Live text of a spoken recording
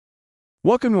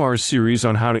Welcome to our series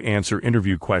on how to answer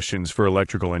interview questions for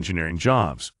electrical engineering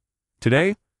jobs.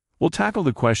 Today, we'll tackle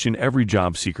the question every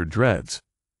job seeker dreads.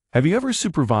 Have you ever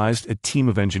supervised a team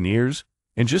of engineers?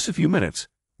 In just a few minutes,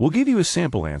 we'll give you a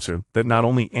sample answer that not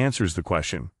only answers the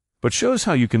question, but shows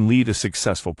how you can lead a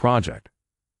successful project.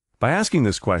 By asking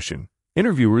this question,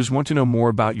 interviewers want to know more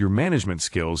about your management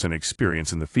skills and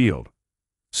experience in the field.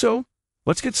 So,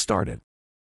 let's get started.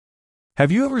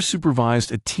 Have you ever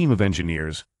supervised a team of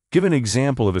engineers? Give an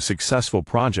example of a successful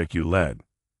project you led.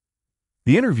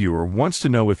 The interviewer wants to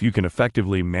know if you can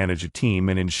effectively manage a team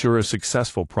and ensure a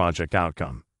successful project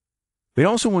outcome. They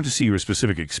also want to see your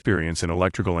specific experience in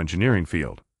electrical engineering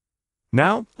field.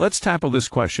 Now, let's tackle this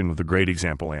question with a great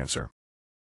example answer.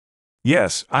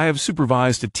 Yes, I have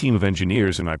supervised a team of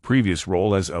engineers in my previous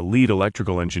role as a lead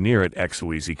electrical engineer at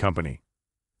XYZ Company.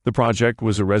 The project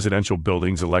was a residential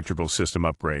building's electrical system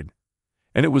upgrade,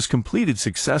 and it was completed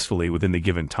successfully within the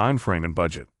given time frame and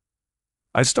budget.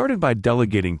 I started by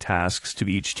delegating tasks to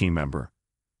each team member,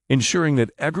 ensuring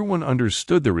that everyone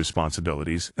understood their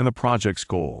responsibilities and the project's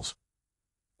goals.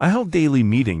 I held daily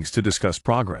meetings to discuss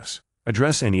progress,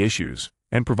 address any issues,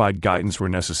 and provide guidance where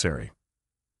necessary.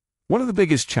 One of the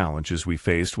biggest challenges we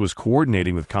faced was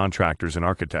coordinating with contractors and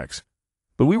architects,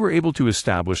 but we were able to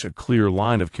establish a clear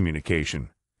line of communication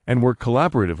and work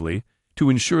collaboratively to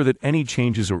ensure that any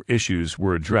changes or issues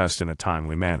were addressed in a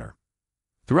timely manner.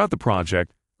 Throughout the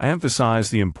project, I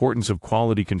emphasized the importance of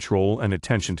quality control and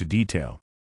attention to detail.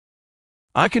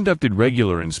 I conducted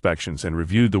regular inspections and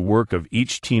reviewed the work of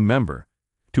each team member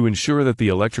to ensure that the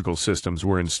electrical systems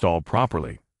were installed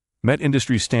properly, met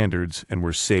industry standards, and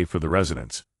were safe for the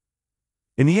residents.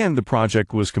 In the end, the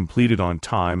project was completed on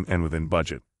time and within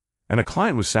budget, and a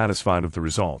client was satisfied with the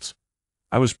results.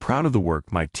 I was proud of the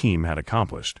work my team had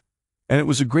accomplished, and it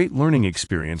was a great learning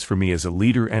experience for me as a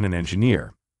leader and an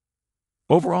engineer.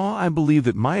 Overall, I believe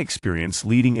that my experience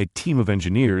leading a team of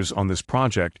engineers on this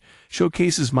project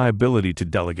showcases my ability to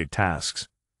delegate tasks,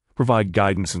 provide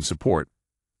guidance and support,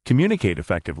 communicate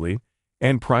effectively,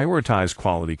 and prioritize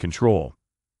quality control.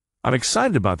 I'm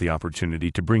excited about the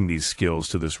opportunity to bring these skills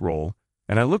to this role,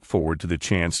 and I look forward to the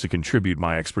chance to contribute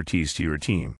my expertise to your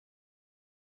team.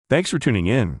 Thanks for tuning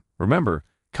in. Remember,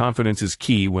 confidence is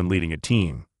key when leading a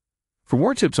team. For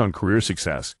more tips on career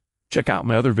success, check out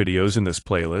my other videos in this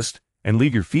playlist and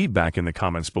leave your feedback in the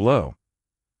comments below.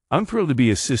 I'm thrilled to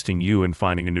be assisting you in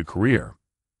finding a new career.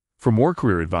 For more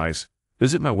career advice,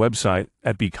 visit my website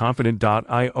at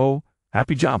beconfident.io.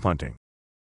 Happy job hunting!